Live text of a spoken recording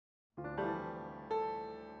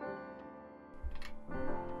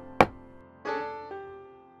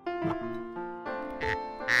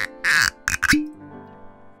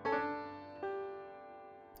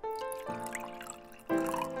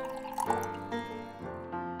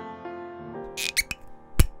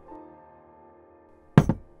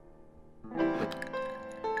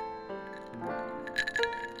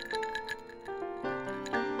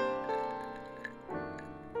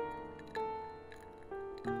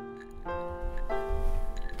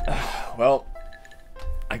Well,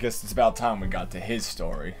 I guess it's about time we got to his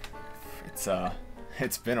story.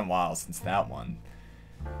 It's been a while since that one.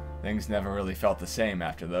 Things never really felt the same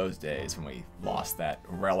after those days when we lost that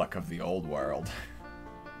relic of the old world.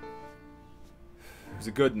 He was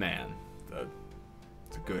a good man.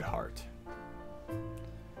 It's a good heart.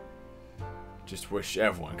 Just wish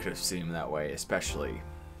everyone could have seen him that way, especially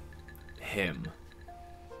him.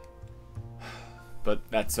 But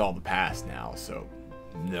that's all the past now, so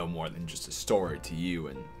no more than just a story to you,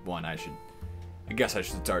 and one I guess I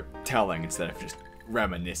should start telling instead of just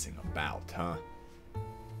reminiscing about, huh?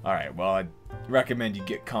 Alright, well, I'd recommend you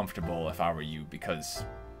get comfortable if I were you, because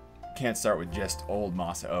you can't start with just old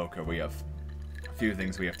Masaoka. We have a few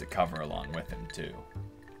things we have to cover along with him, too.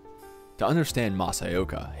 To understand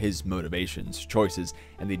Masaoka, his motivations, choices,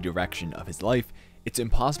 and the direction of his life, it's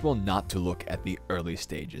impossible not to look at the early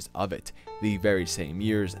stages of it, the very same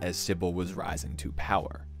years as Sibyl was rising to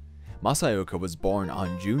power. Masaoka was born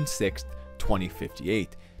on June 6,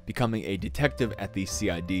 2058, becoming a detective at the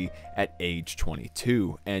CID at age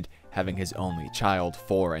 22, and having his only child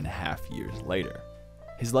 4.5 years later.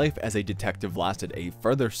 His life as a detective lasted a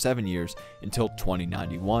further 7 years until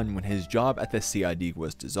 2091, when his job at the CID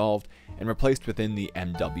was dissolved and replaced within the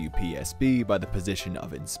MWPSB by the position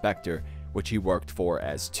of inspector, which he worked for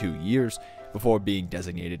as 2 years before being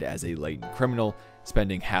designated as a latent criminal,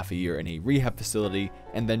 spending half a year in a rehab facility,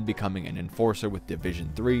 and then becoming an enforcer with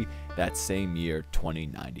Division 3 that same year,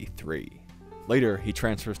 2093. Later, he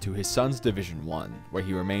transfers to his son's Division 1, where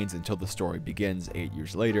he remains until the story begins 8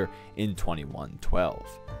 years later in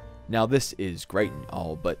 2112. Now this is great and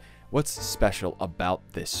all, but what's special about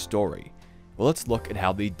this story? Well, let's look at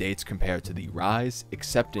how the dates compare to the rise,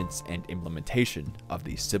 acceptance, and implementation of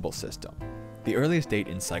the Sibyl System. The earliest date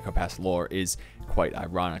in Psychopath's lore is, quite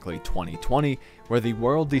ironically, 2020, where the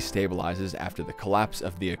world destabilizes after the collapse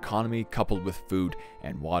of the economy coupled with food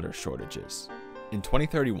and water shortages. In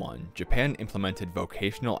 2031, Japan implemented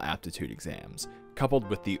vocational aptitude exams, coupled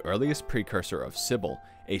with the earliest precursor of Sibyl,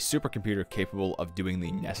 a supercomputer capable of doing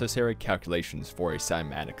the necessary calculations for a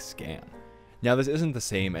cymatic scan. Now, this isn't the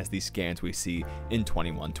same as the scans we see in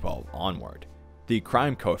 2112 onward. The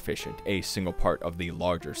crime coefficient, a single part of the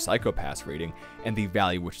larger Psychopaths reading, and the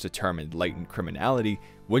value which determined latent criminality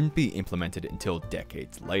wouldn't be implemented until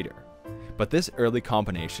decades later. But this early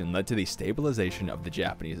combination led to the stabilization of the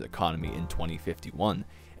Japanese economy in 2051,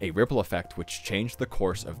 a ripple effect which changed the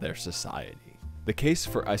course of their society. The case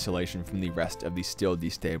for isolation from the rest of the still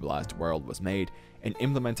destabilized world was made and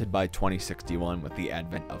implemented by 2061 with the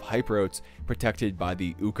advent of hyperotes protected by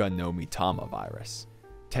the Uka no Mitama virus.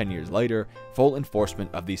 10 years later, full enforcement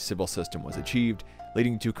of the Sibyl System was achieved,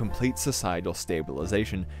 leading to complete societal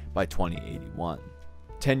stabilization by 2081.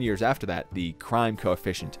 10 years after that, the crime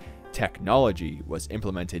coefficient technology was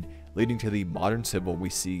implemented, leading to the modern Sibyl we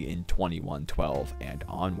see in 2112 and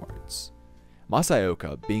onwards.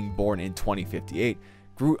 Masaoka, being born in 2058,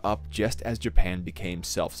 grew up just as Japan became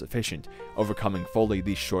self-sufficient, overcoming fully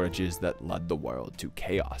the shortages that led the world to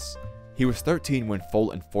chaos. He was 13 when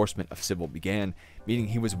full enforcement of Sibyl began, meaning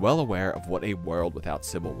he was well aware of what a world without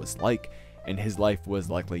Sibyl was like, and his life was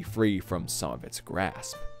likely free from some of its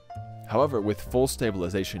grasp. However, with full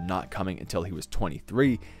stabilization not coming until he was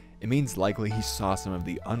 23, it means likely he saw some of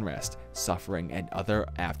the unrest, suffering, and other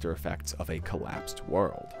after effects of a collapsed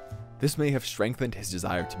world. This may have strengthened his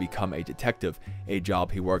desire to become a detective, a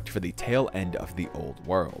job he worked for the tail end of the old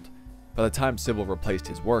world. By the time Sibyl replaced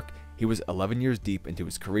his work, he was 11 years deep into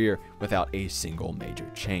his career without a single major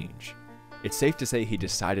change. It's safe to say he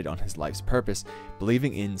decided on his life's purpose,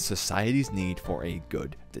 believing in society's need for a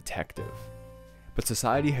good detective. But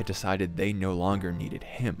society had decided they no longer needed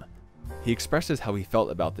him. He expresses how he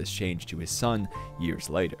felt about this change to his son years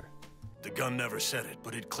later. The gun never said it,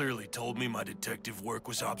 but it clearly told me my detective work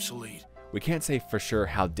was obsolete. We can't say for sure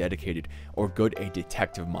how dedicated or good a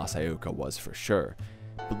detective Masaoka was for sure,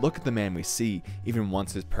 but look at the man we see even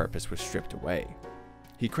once his purpose was stripped away.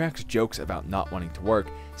 He cracks jokes about not wanting to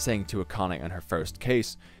work, saying to Akane on her first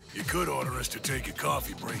case, "You could order us to take a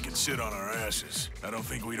coffee break and sit on our asses. I don't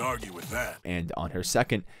think we'd argue with that." And on her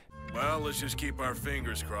second, "Well, let's just keep our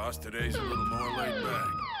fingers crossed. Today's a little more laid back."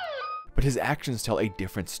 But his actions tell a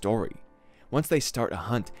different story. Once they start a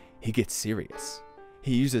hunt, he gets serious.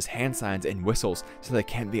 He uses hand signs and whistles so they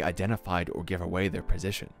can't be identified or give away their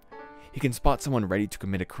position. He can spot someone ready to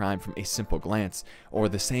commit a crime from a simple glance, or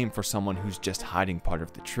the same for someone who's just hiding part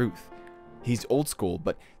of the truth. He's old school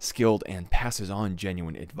but skilled and passes on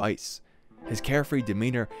genuine advice. His carefree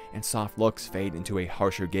demeanor and soft looks fade into a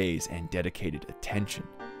harsher gaze and dedicated attention.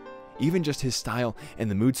 Even just his style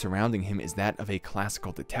and the mood surrounding him is that of a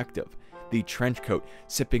classical detective. The trench coat,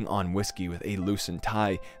 sipping on whiskey with a loosened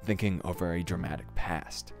tie, thinking over a dramatic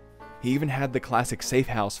past. He even had the classic safe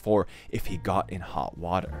house for if he got in hot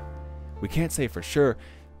water. We can't say for sure,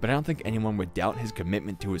 but I don't think anyone would doubt his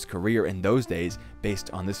commitment to his career in those days based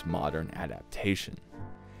on this modern adaptation.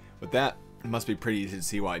 With that, it must be pretty easy to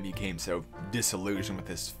see why he became so disillusioned with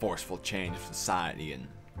this forceful change of society and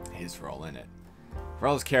his role in it. For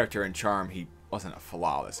all his character and charm, he wasn't a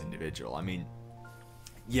flawless individual. I mean,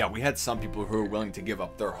 yeah, we had some people who were willing to give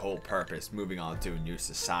up their whole purpose, moving on to a new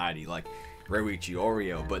society, like Ryuichi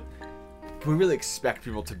Oreo, but can we really expect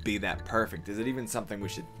people to be that perfect? Is it even something we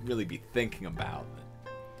should really be thinking about?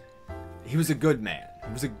 He was a good man.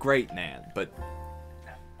 He was a great man, but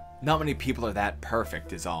not many people are that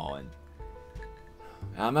perfect is all. And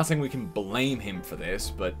I'm not saying we can blame him for this,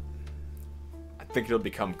 but I think it'll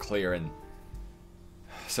become clear in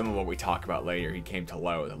some of what we talk about later. He came to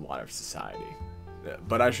loathe a lot of society.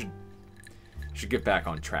 But I should get back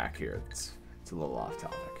on track here. It's a little off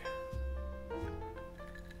topic.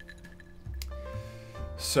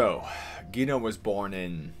 So, Gino was born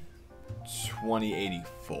in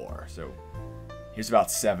 2084, so he was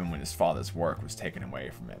about 7 when his father's work was taken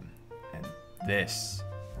away from him. And this,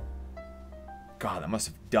 God, that must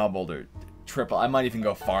have doubled or tripled, I might even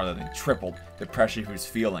go farther than tripled the pressure he was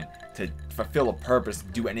feeling to fulfill a purpose,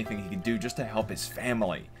 do anything he could do just to help his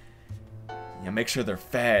family. You know, make sure they're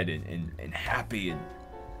fed and happy and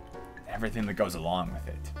everything that goes along with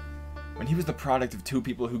it. When he was the product of 2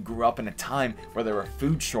 people who grew up in a time where there were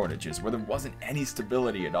food shortages, where there wasn't any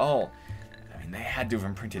stability at all, I mean, they had to have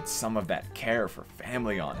imprinted some of that care for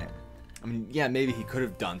family on him. I mean, yeah, maybe he could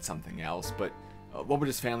have done something else, but what would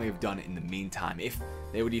his family have done in the meantime, if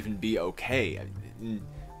they would even be okay? I mean,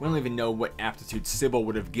 we don't even know what aptitude Sibyl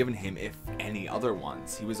would have given him, if any other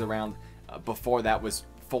ones. He was around before that was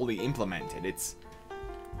fully implemented. It's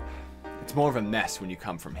more of a mess when you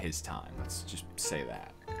come from his time, let's just say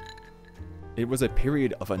that. It was a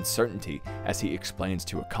period of uncertainty, as he explains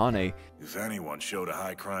to Akane. If anyone showed a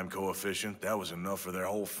high crime coefficient, that was enough for their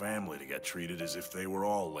whole family to get treated as if they were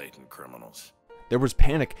all latent criminals. There was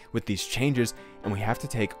panic with these changes, and we have to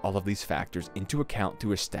take all of these factors into account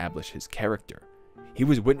to establish his character. He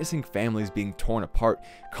was witnessing families being torn apart,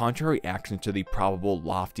 contrary actions to the probable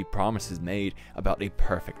lofty promises made about a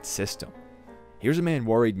perfect system. Here's a man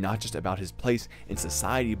worried not just about his place in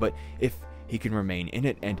society, but if he can remain in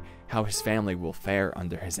it and how his family will fare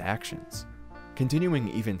under his actions. Continuing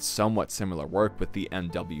even somewhat similar work with the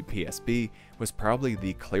MWPSB was probably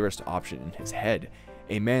the clearest option in his head.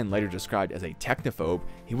 A man later described as a technophobe,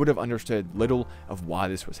 he would have understood little of why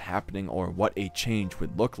this was happening or what a change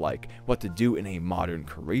would look like, what to do in a modern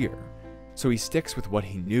career. So he sticks with what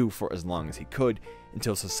he knew for as long as he could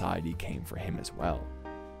until society came for him as well.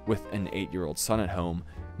 With an 8-year-old son at home,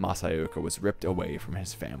 Masaoka was ripped away from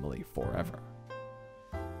his family forever.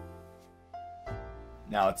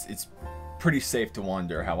 Now, it's pretty safe to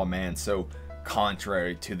wonder how a man so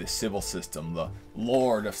contrary to the Sibyl System, the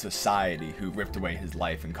lord of society who ripped away his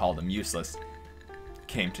life and called him useless,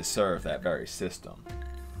 came to serve that very system.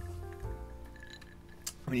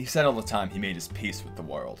 I mean, he said all the time he made his peace with the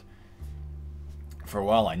world. For a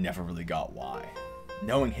while, I never really got why.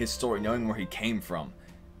 Knowing his story, knowing where he came from,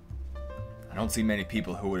 I don't see many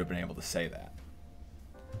people who would have been able to say that.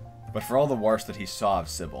 But for all the worst that he saw of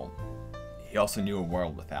Sibyl, he also knew a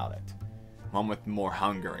world without it. One with more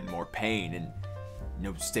hunger and more pain and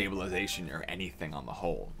no stabilization or anything on the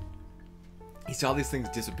whole. He saw these things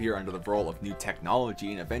disappear under the role of new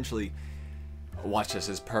technology and eventually watched as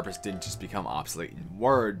his purpose didn't just become obsolete in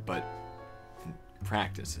word, but in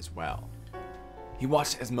practice as well. He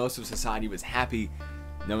watched as most of society was happy,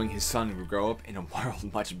 knowing his son would grow up in a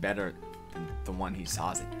world much better than the one he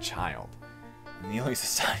saw as a child. And the only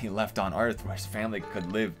society left on Earth where his family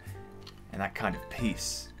could live in that kind of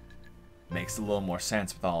peace. Makes a little more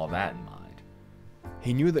sense with all of that in mind.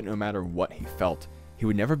 He knew that no matter what he felt, he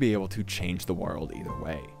would never be able to change the world either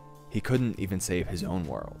way. He couldn't even save his own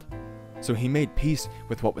world. So he made peace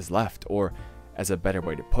with what was left, or, as a better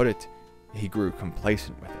way to put it, he grew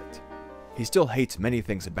complacent with it. He still hates many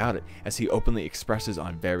things about it, as he openly expresses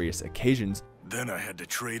on various occasions. Then I had to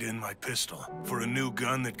trade in my pistol for a new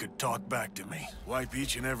gun that could talk back to me. Wipe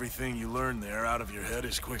each and everything you learned there out of your head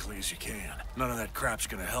as quickly as you can. None of that crap's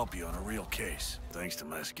gonna help you on a real case. Thanks to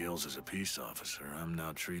my skills as a peace officer, I'm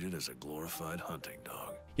now treated as a glorified hunting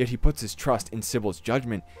dog. Yet he puts his trust in Sibyl's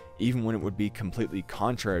judgment, even when it would be completely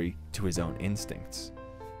contrary to his own instincts.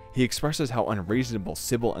 He expresses how unreasonable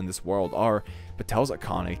Sibyl and this world are, but tells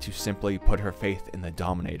Akane to simply put her faith in the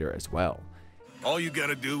Dominator as well. All you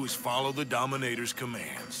gotta do is follow the Dominator's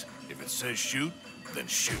commands. If it says shoot, then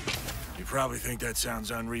shoot. You probably think that sounds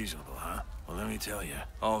unreasonable, huh? Well, let me tell you,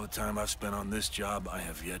 all the time I've spent on this job, I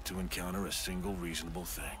have yet to encounter a single reasonable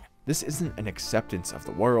thing. This isn't an acceptance of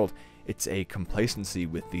the world, it's a complacency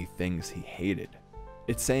with the things he hated.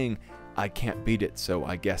 It's saying, I can't beat it, so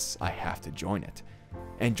I guess I have to join it.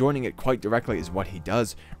 And joining it quite directly is what he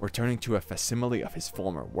does, returning to a facsimile of his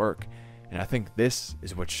former work. And I think this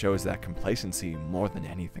is what shows that complacency more than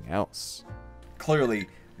anything else. Clearly,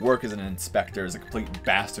 work as an inspector is a complete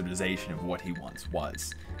bastardization of what he once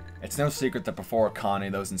was. It's no secret that before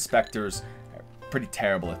Akane, those inspectors are pretty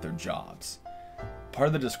terrible at their jobs. Part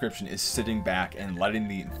of the description is sitting back and letting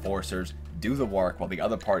the enforcers do the work while the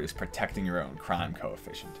other part is protecting your own crime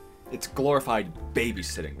coefficient. It's glorified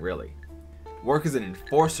babysitting, really. Work as an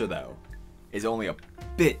enforcer, though, is only a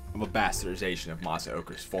bit of a bastardization of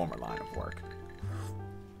Masaoka's former line of work.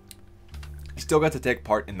 You still got to take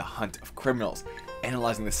part in the hunt of criminals,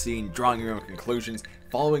 analyzing the scene, drawing your own conclusions,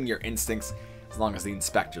 following your instincts, as long as the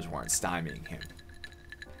inspectors weren't stymieing him.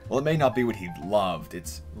 Well, it may not be what he loved,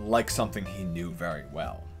 it's like something he knew very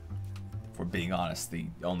well. If we're being honest, the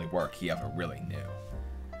only work he ever really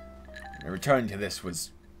knew. And returning to this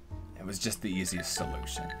was just the easiest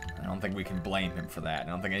solution. I don't think we can blame him for that. I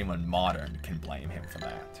don't think anyone modern can blame him for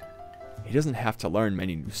that. He doesn't have to learn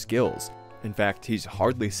many new skills. In fact, he's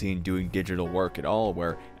hardly seen doing digital work at all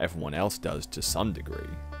where everyone else does to some degree.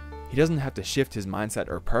 He doesn't have to shift his mindset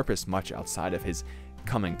or purpose much outside of his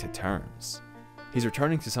coming to terms. He's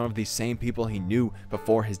returning to some of these same people he knew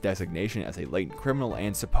before his designation as a latent criminal,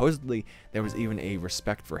 and supposedly there was even a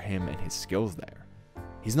respect for him and his skills there.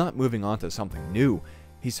 He's not moving on to something new.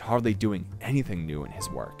 He's hardly doing anything new in his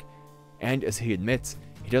work. And as he admits,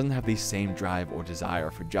 he doesn't have the same drive or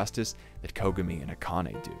desire for justice that Kogami and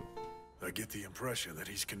Akane do. I get the impression that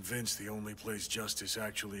he's convinced the only place justice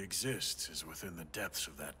actually exists is within the depths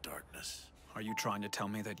of that darkness. Are you trying to tell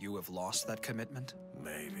me that you have lost that commitment?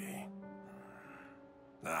 Maybe.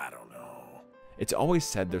 I don't know. It's always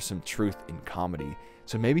said there's some truth in comedy,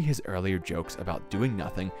 so maybe his earlier jokes about doing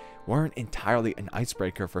nothing weren't entirely an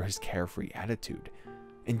icebreaker for his carefree attitude.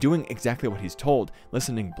 In doing exactly what he's told,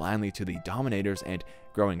 listening blindly to the Dominators and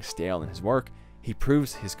growing stale in his work, he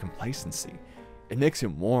proves his complacency. It makes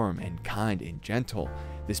him warm and kind and gentle,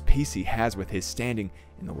 this peace he has with his standing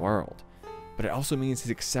in the world. But it also means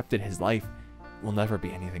he's accepted his life will never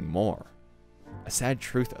be anything more. A sad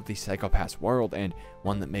truth of the psychopath's world, and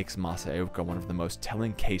one that makes Masaoka one of the most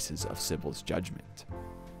telling cases of Sibyl's judgment.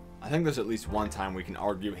 I think there's at least one time we can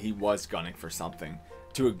argue he was gunning for something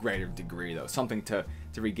to a greater degree, though. Something to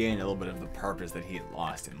regain a little bit of the purpose that he had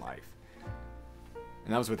lost in life.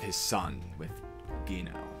 And that was with his son, with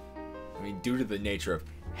Gino. I mean, due to the nature of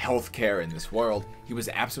healthcare in this world, he was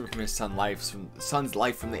absent from his son's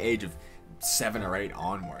life from the age of 7 or 8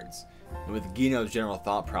 onwards. And with Gino's general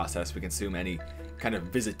thought process, we can assume any kind of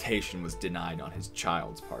visitation was denied on his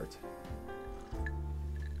child's part.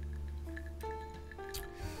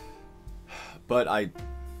 But I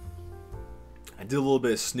did a little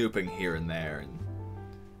bit of snooping here and there, and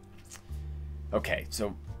okay,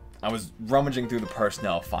 so I was rummaging through the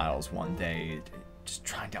personnel files one day, just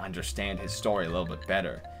trying to understand his story a little bit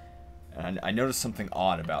better, and I noticed something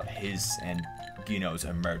odd about his and Gino's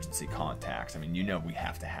emergency contacts. I mean, you know we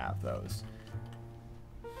have to have those.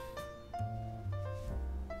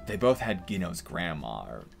 They both had Gino's grandma,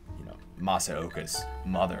 or, you know, Masaoka's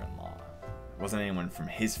mother-in-law. It wasn't anyone from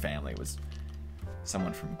his family, it was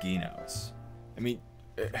someone from Gino's. I mean,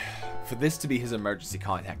 for this to be his emergency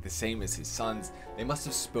contact, the same as his son's, they must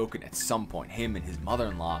have spoken at some point, him and his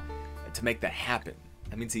mother-in-law, to make that happen.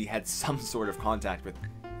 That means he had some sort of contact with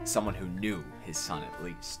someone who knew his son at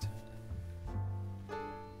least.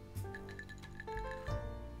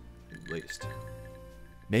 At least.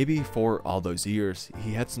 Maybe for all those years,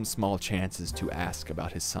 he had some small chances to ask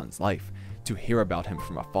about his son's life, to hear about him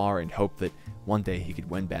from afar and hope that one day he could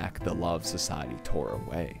win back the love society tore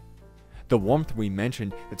away. The warmth we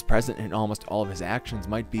mentioned that's present in almost all of his actions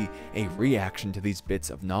might be a reaction to these bits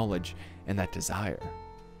of knowledge and that desire.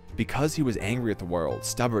 Because he was angry at the world,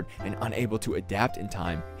 stubborn, and unable to adapt in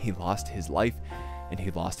time, he lost his life and he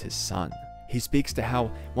lost his son. He speaks to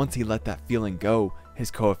how, once he let that feeling go, his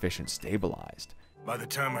coefficient stabilized. By the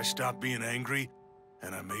time I stopped being angry,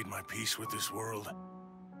 and I made my peace with this world,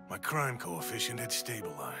 my crime coefficient had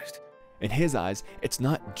stabilized. In his eyes, it's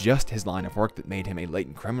not just his line of work that made him a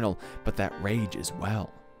latent criminal, but that rage as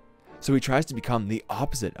well. So he tries to become the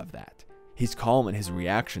opposite of that. He's calm in his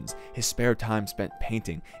reactions, his spare time spent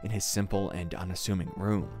painting in his simple and unassuming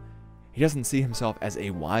room. He doesn't see himself as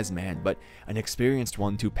a wise man, but an experienced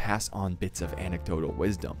one to pass on bits of anecdotal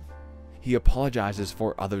wisdom. He apologizes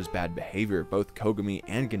for others' bad behavior, both Kogami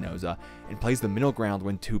and Ginoza, and plays the middle ground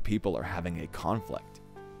when two people are having a conflict.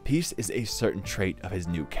 Peace is a certain trait of his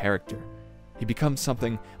new character. He becomes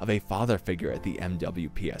something of a father figure at the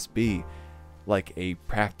MWPSB, like a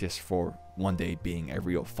practice for one day being a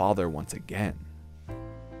real father once again.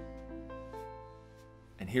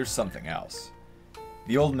 And here's something else.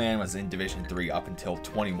 The old man was in Division 3 up until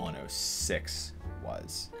 2106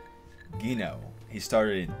 was. Gino, he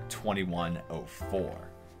started in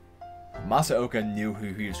 2104. Masaoka knew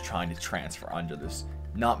who he was trying to transfer under. There's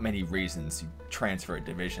not many reasons you transfer a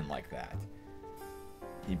division like that.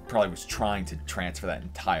 He probably was trying to transfer that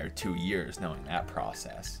entire 2 years knowing that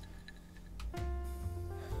process.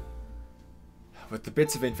 With the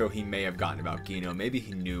bits of info he may have gotten about Gino, maybe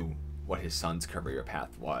he knew what his son's career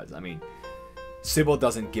path was. I mean, Sibyl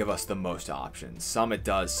doesn't give us the most options. Some it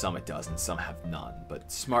does, some it doesn't, some have none.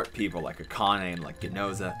 But smart people like Akane and like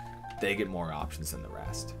Ginoza, they get more options than the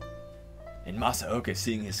rest. And Masaoka,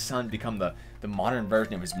 seeing his son become the modern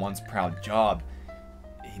version of his once proud job,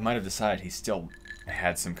 he might have decided he still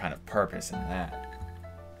had some kind of purpose in that.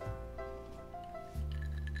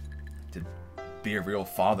 To be a real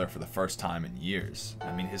father for the first time in years.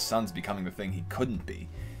 I mean, his son's becoming the thing he couldn't be.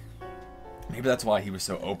 Maybe that's why he was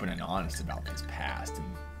so open and honest about his past and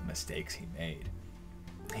the mistakes he made.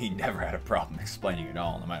 He never had a problem explaining it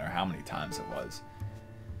all, no matter how many times it was.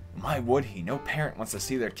 Why would he? No parent wants to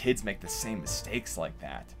see their kids make the same mistakes like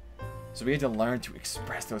that. So he had to learn to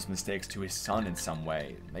express those mistakes to his son in some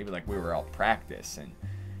way, maybe like we were all practice, and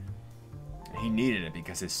he needed it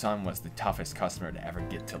because his son was the toughest customer to ever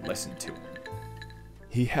get to listen to him.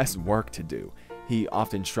 He has work to do. He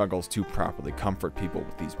often struggles to properly comfort people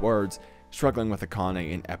with these words, struggling with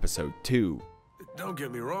Akane in episode 2. Don't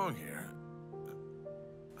get me wrong here.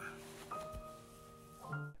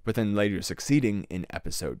 But then later succeeding in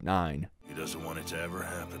episode 9. He doesn't want it to ever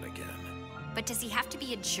happen again. But does he have to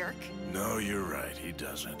be a jerk? No, you're right, he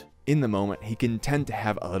doesn't. In the moment, he can tend to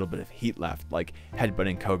have a little bit of heat left, like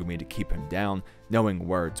headbutting Kogami to keep him down, knowing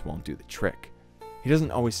words won't do the trick. He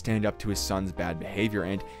doesn't always stand up to his son's bad behavior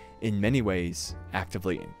and, in many ways,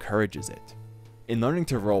 actively encourages it. In learning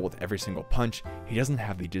to roll with every single punch, he doesn't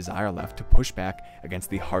have the desire left to push back against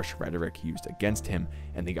the harsh rhetoric used against him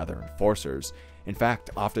and the other enforcers, in fact,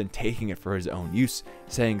 often taking it for his own use,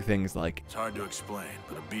 saying things like, "It's hard to explain,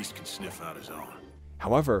 but a beast can sniff out his own."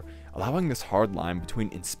 However, allowing this hard line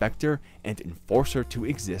between inspector and enforcer to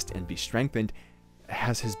exist and be strengthened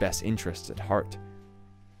has his best interests at heart.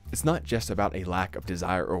 It's not just about a lack of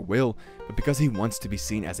desire or will, but because he wants to be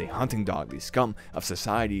seen as a hunting dog, the scum of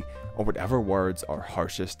society, or whatever words are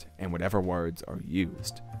harshest and whatever words are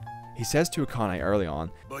used. He says to Akane early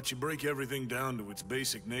on, "But you break everything down to its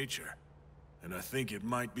basic nature. And I think it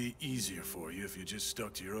might be easier for you if you just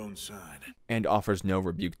stuck to your own side." and offers no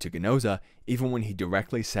rebuke to Ginoza, even when he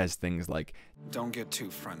directly says things like, Don't get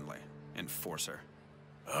too friendly, enforcer.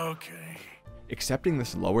 Okay. accepting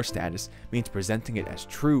this lower status means presenting it as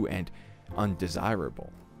true and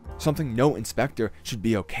undesirable. Something no inspector should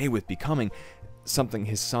be okay with becoming, something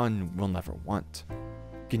his son will never want.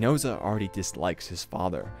 Ginoza already dislikes his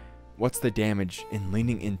father. What's the damage in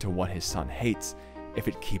leaning into what his son hates if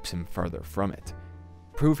it keeps him further from it?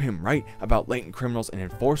 Prove him right about latent criminals and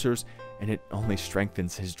enforcers, and it only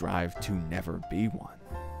strengthens his drive to never be one.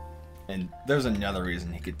 And there's another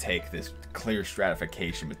reason he could take this clear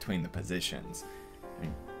stratification between the positions. I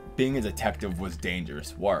mean, being a detective was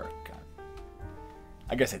dangerous work.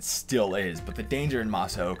 I guess it still is, but the danger in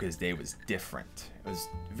Masaoka's day was different. It was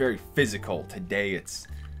very physical. Today it's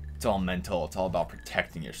all mental. It's all about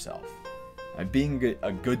protecting yourself. And being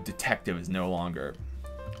a good detective is no longer,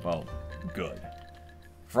 well, good.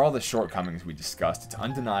 For all the shortcomings we discussed, it's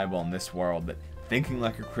undeniable in this world that thinking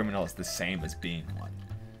like a criminal is the same as being one.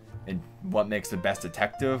 And what makes the best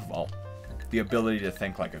detective? Well, the ability to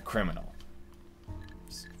think like a criminal.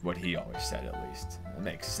 It's what he always said, at least. It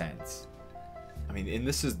makes sense. I mean, and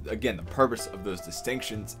this is, again, the purpose of those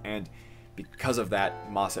distinctions, and because of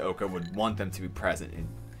that, Masaoka would want them to be present and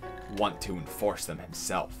want to enforce them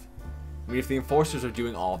himself. I mean, if the enforcers are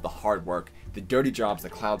doing all of the hard work, the dirty jobs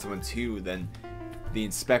that Cloud's went to, then the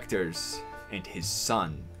inspectors and his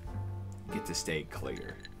son get to stay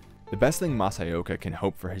clear. The best thing Masaoka can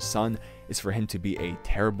hope for his son is for him to be a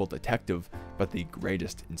terrible detective, but the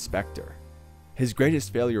greatest inspector. His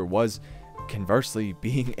greatest failure was, conversely,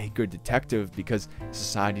 being a good detective because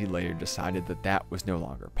society later decided that that was no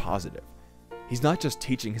longer positive. He's not just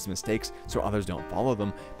teaching his mistakes so others don't follow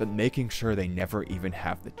them, but making sure they never even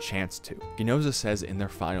have the chance to. Ginoza says in their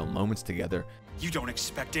final moments together, "You don't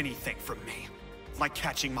expect anything from me. Like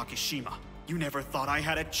catching Makishima. You never thought I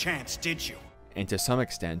had a chance, did you?" And to some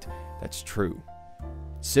extent, that's true.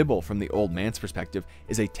 Sibyl, from the old man's perspective,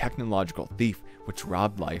 is a technological thief which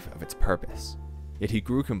robbed life of its purpose. Yet he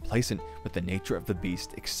grew complacent with the nature of the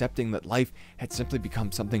beast, accepting that life had simply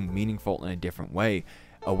become something meaningful in a different way,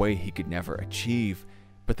 a way he could never achieve,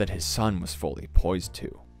 but that his son was fully poised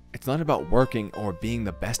to. It's not about working or being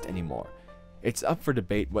the best anymore. It's up for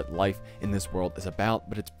debate what life in this world is about,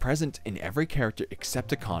 but it's present in every character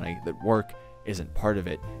except Akane that work isn't part of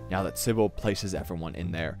it, now that Sibyl places everyone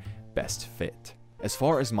in their best fit. As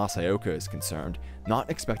far as Masaoka is concerned,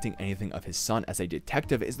 not expecting anything of his son as a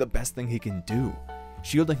detective is the best thing he can do,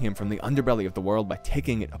 shielding him from the underbelly of the world by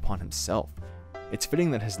taking it upon himself. It's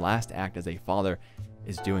fitting that his last act as a father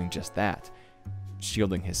is doing just that,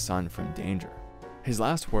 shielding his son from danger. His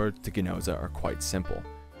last words to Ginoza are quite simple.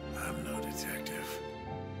 I'm no detective.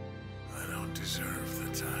 I don't deserve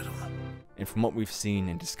the title. And from what we've seen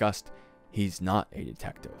and discussed, he's not a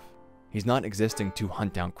detective. He's not existing to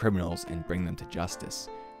hunt down criminals and bring them to justice.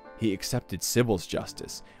 He accepted Sibyl's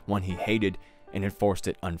justice, one he hated, and enforced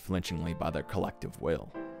it unflinchingly by their collective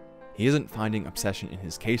will. He isn't finding obsession in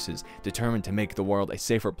his cases, determined to make the world a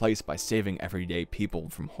safer place by saving everyday people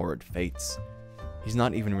from horrid fates. He's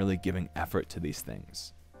not even really giving effort to these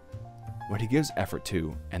things. What he gives effort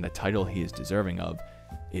to, and the title he is deserving of,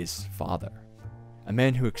 is father. A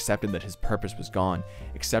man who accepted that his purpose was gone,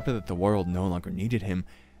 accepted that the world no longer needed him,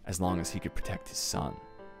 as long as he could protect his son.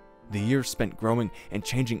 The years spent growing and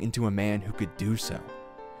changing into a man who could do so.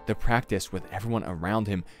 The practice with everyone around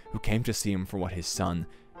him who came to see him for what his son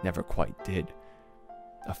never quite did.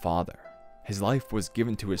 A father. His life was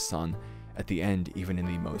given to his son at the end, even in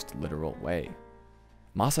the most literal way.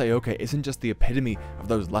 Masaoka isn't just the epitome of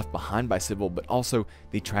those left behind by Sibyl, but also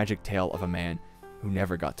the tragic tale of a man who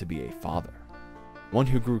never got to be a father. One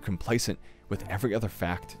who grew complacent with every other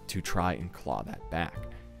fact to try and claw that back.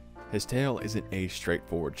 His tale isn't a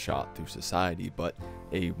straightforward shot through society, but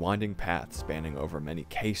a winding path spanning over many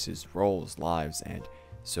cases, roles, lives, and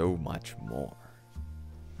so much more.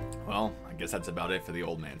 Well, I guess that's about it for the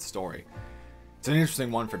old man's story. It's an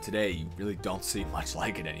interesting one for today. You really don't see much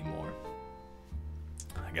like it anymore.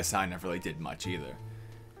 I guess I never really did much either.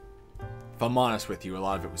 If I'm honest with you, a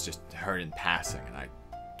lot of it was just heard in passing, and I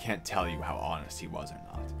can't tell you how honest he was or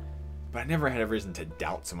not. But I never had a reason to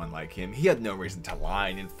doubt someone like him. He had no reason to lie,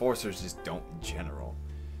 and enforcers just don't in general.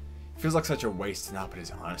 It feels like such a waste to not put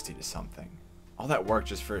his honesty to something. All that work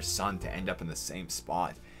just for his son to end up in the same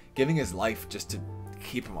spot, giving his life just to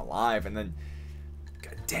keep him alive, and then,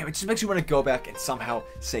 god damn, it just makes you want to go back and somehow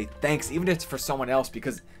say thanks, even if it's for someone else,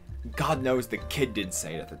 because God knows the kid didn't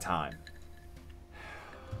say it at the time.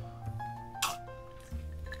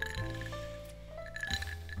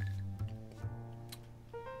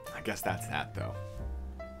 I guess that's that, though.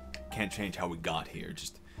 Can't change how we got here,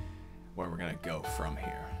 just where we're gonna go from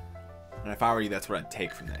here. And if I were you, that's what I'd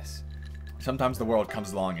take from this. Sometimes the world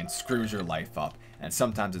comes along and screws your life up, and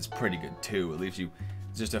sometimes it's pretty good too. It leaves you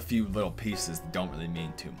just a few little pieces that don't really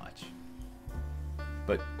mean too much.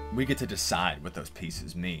 But we get to decide what those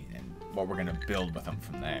pieces mean and what we're gonna build with them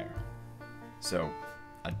from there. So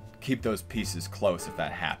I'd keep those pieces close if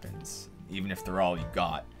that happens. Even if they're all you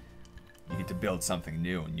got, you get to build something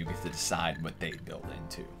new and you get to decide what they build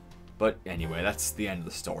into. But anyway, that's the end of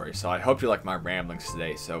the story. So I hope you liked my ramblings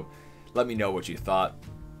today. So let me know what you thought,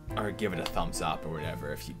 or give it a thumbs up or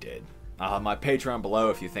whatever if you did. I'll have my Patreon below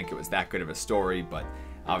if you think it was that good of a story, but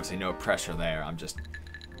obviously no pressure there. I'm just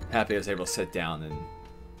happy I was able to sit down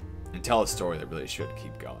and tell a story that really should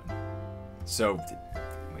keep going. So,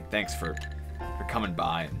 I mean, thanks for coming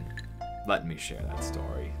by and letting me share that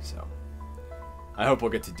story. So, I hope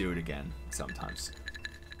we'll get to do it again sometime soon.